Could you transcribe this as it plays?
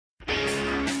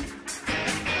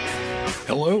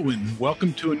Hello, and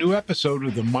welcome to a new episode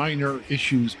of the Minor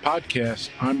Issues Podcast.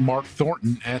 I'm Mark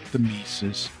Thornton at the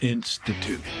Mises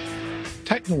Institute.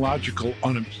 Technological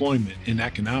unemployment in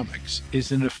economics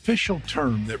is an official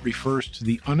term that refers to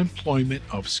the unemployment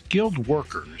of skilled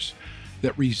workers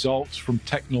that results from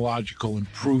technological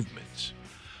improvements.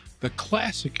 The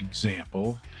classic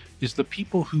example is the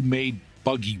people who made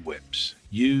buggy whips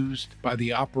used by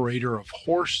the operator of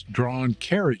horse-drawn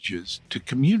carriages to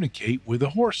communicate with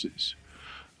the horses.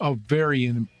 A very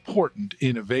important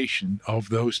innovation of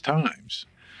those times.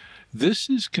 This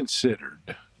is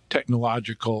considered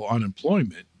technological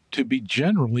unemployment to be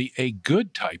generally a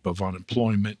good type of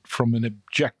unemployment from an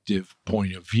objective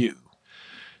point of view.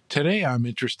 Today I'm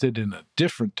interested in a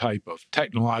different type of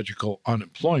technological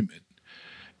unemployment,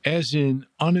 as in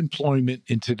unemployment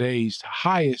in today's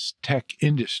highest tech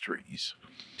industries.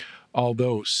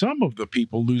 Although some of the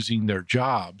people losing their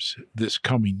jobs this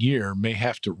coming year may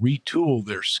have to retool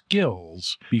their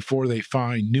skills before they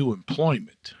find new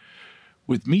employment.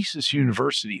 With Mises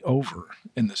University over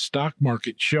and the stock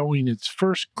market showing its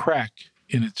first crack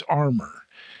in its armor,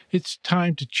 it's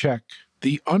time to check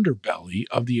the underbelly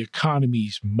of the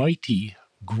economy's mighty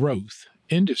growth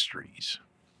industries.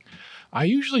 I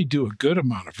usually do a good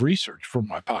amount of research for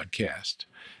my podcast,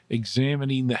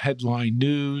 examining the headline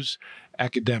news,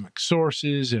 academic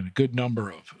sources, and a good number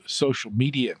of social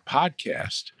media and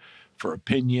podcasts for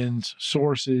opinions,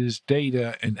 sources,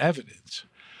 data, and evidence.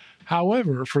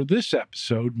 However, for this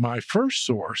episode, my first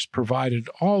source provided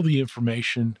all the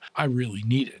information I really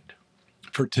needed.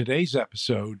 For today's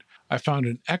episode, I found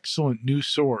an excellent new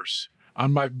source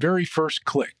on my very first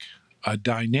click, a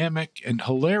dynamic and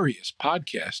hilarious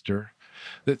podcaster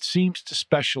that seems to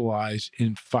specialize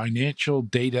in financial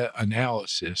data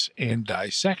analysis and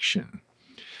dissection.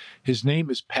 His name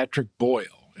is Patrick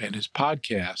Boyle, and his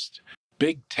podcast,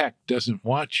 Big Tech Doesn't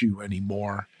Want You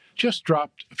Anymore, just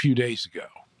dropped a few days ago.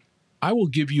 I will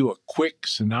give you a quick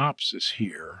synopsis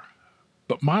here,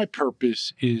 but my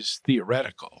purpose is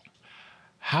theoretical.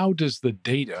 How does the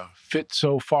data fit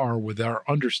so far with our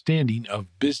understanding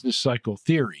of business cycle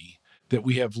theory that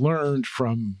we have learned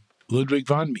from Ludwig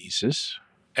von Mises,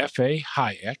 F.A.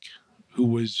 Hayek, who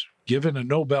was given a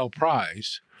Nobel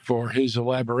Prize for his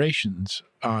elaborations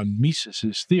on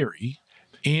Mises's theory,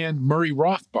 and Murray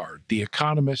Rothbard, the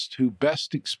economist who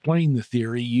best explained the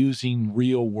theory using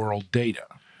real-world data.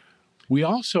 We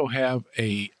also have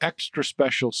an extra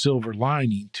special silver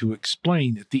lining to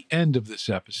explain at the end of this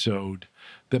episode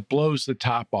that blows the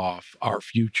top off our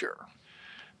future.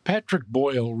 Patrick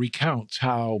Boyle recounts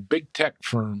how big tech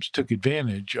firms took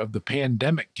advantage of the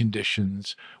pandemic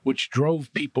conditions which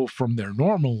drove people from their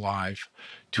normal life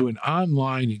to an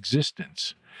online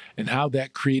existence, and how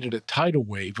that created a tidal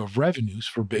wave of revenues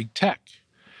for big tech.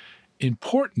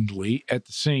 Importantly, at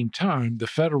the same time, the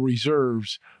Federal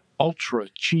Reserve's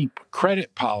ultra-cheap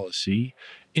credit policy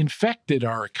infected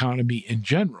our economy in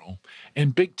general,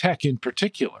 and big tech in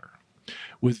particular,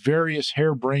 with various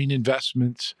harebrained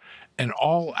investments, an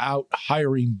all-out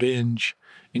hiring binge,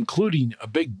 including a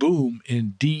big boom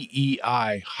in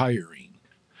DEI hiring.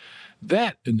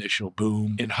 That initial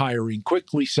boom in hiring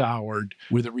quickly soured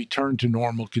with a return to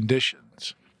normal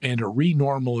conditions and a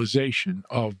renormalization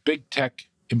of big tech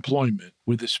employment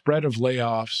with the spread of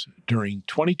layoffs during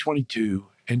 2022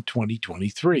 and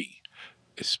 2023,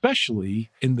 especially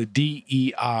in the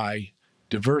DEI,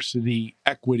 diversity,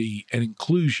 equity, and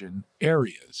inclusion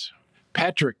areas.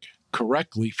 Patrick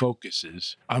correctly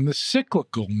focuses on the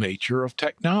cyclical nature of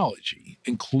technology,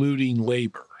 including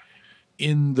labor.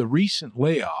 In the recent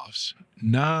layoffs,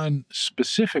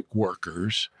 non-specific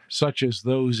workers, such as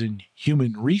those in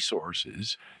human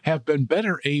resources, have been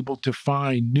better able to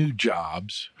find new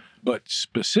jobs, but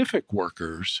specific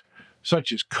workers,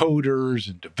 such as coders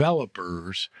and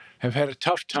developers, have had a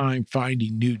tough time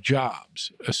finding new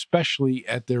jobs, especially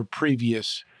at their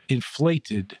previous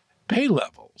inflated pay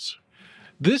levels.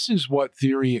 This is what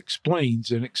theory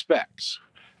explains and expects.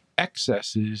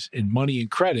 Excesses in money and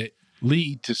credit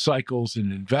lead to cycles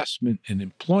in investment and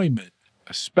employment,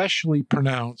 especially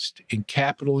pronounced in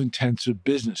capital-intensive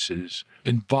businesses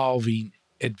involving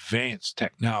advanced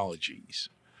technologies.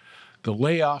 The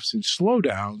layoffs and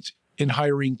slowdowns in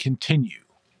hiring continue.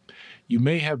 You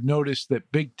may have noticed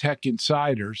that big tech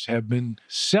insiders have been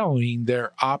selling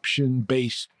their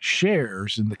option-based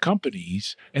shares in the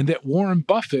companies, and that Warren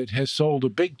Buffett has sold a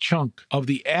big chunk of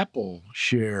the Apple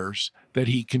shares that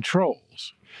he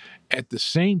controls. At the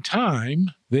same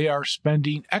time, they are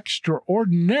spending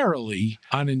extraordinarily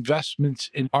on investments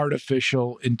in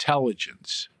artificial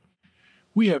intelligence.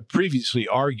 We have previously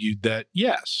argued that,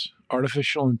 yes,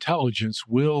 artificial intelligence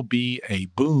will be a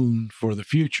boon for the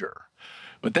future.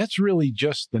 But that's really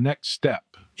just the next step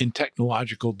in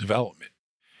technological development.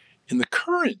 In the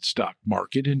current stock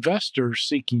market, investors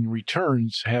seeking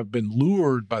returns have been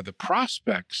lured by the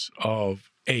prospects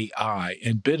of AI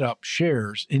and bid up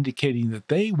shares, indicating that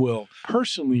they will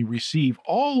personally receive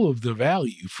all of the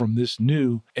value from this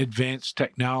new advanced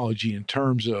technology in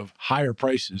terms of higher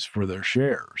prices for their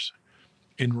shares.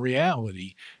 In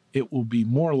reality, it will be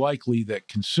more likely that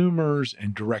consumers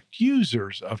and direct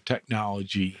users of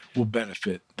technology will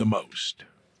benefit the most.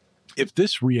 If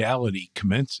this reality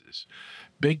commences,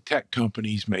 big tech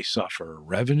companies may suffer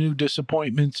revenue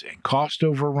disappointments and cost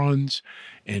overruns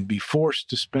and be forced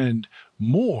to spend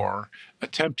more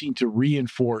attempting to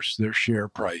reinforce their share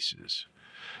prices.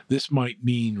 This might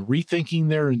mean rethinking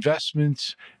their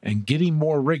investments and getting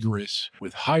more rigorous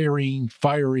with hiring,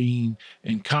 firing,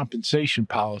 and compensation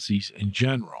policies in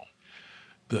general.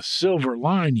 The silver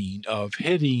lining of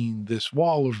hitting this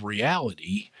wall of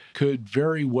reality could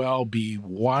very well be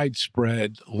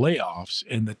widespread layoffs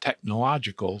in the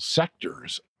technological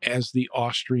sectors, as the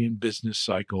Austrian business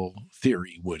cycle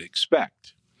theory would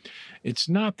expect. It's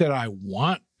not that I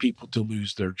want people to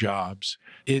lose their jobs.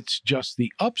 It's just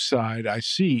the upside I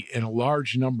see in a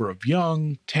large number of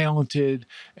young, talented,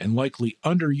 and likely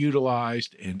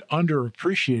underutilized and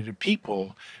underappreciated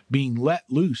people being let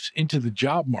loose into the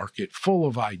job market full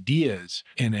of ideas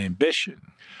and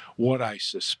ambition. What I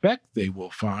suspect they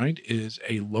will find is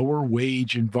a lower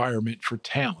wage environment for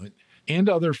talent and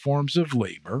other forms of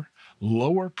labor,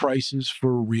 lower prices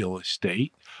for real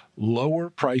estate, lower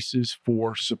prices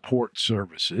for support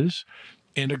services,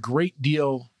 and a great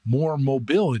deal more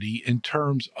mobility in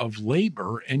terms of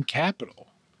labor and capital.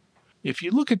 If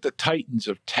you look at the titans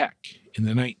of tech in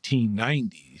the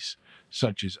 1990s,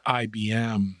 such as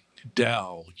IBM,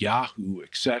 Dell, Yahoo,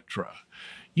 etc.,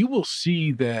 you will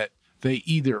see that they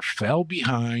either fell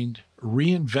behind,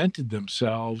 reinvented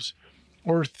themselves,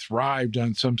 or thrived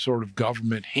on some sort of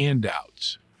government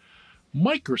handouts.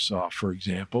 Microsoft, for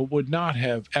example, would not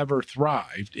have ever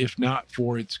thrived if not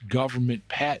for its government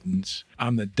patents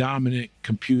on the dominant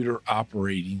computer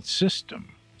operating system.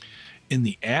 In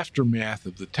the aftermath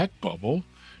of the tech bubble,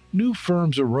 new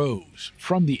firms arose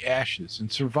from the ashes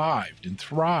and survived and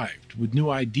thrived with new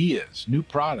ideas, new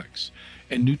products,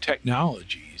 and new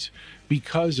technologies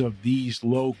because of these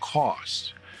low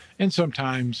costs and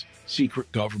sometimes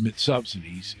secret government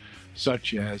subsidies,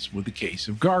 such as with the case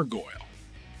of Gargoyle.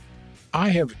 I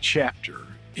have a chapter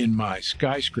in my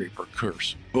Skyscraper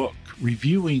Curse book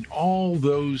reviewing all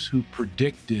those who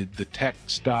predicted the tech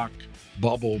stock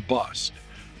bubble bust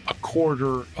a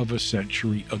quarter of a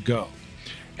century ago.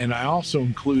 And I also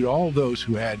include all those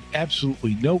who had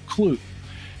absolutely no clue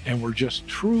and were just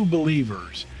true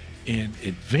believers in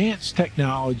advanced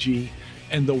technology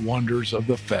and the wonders of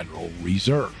the Federal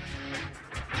Reserve.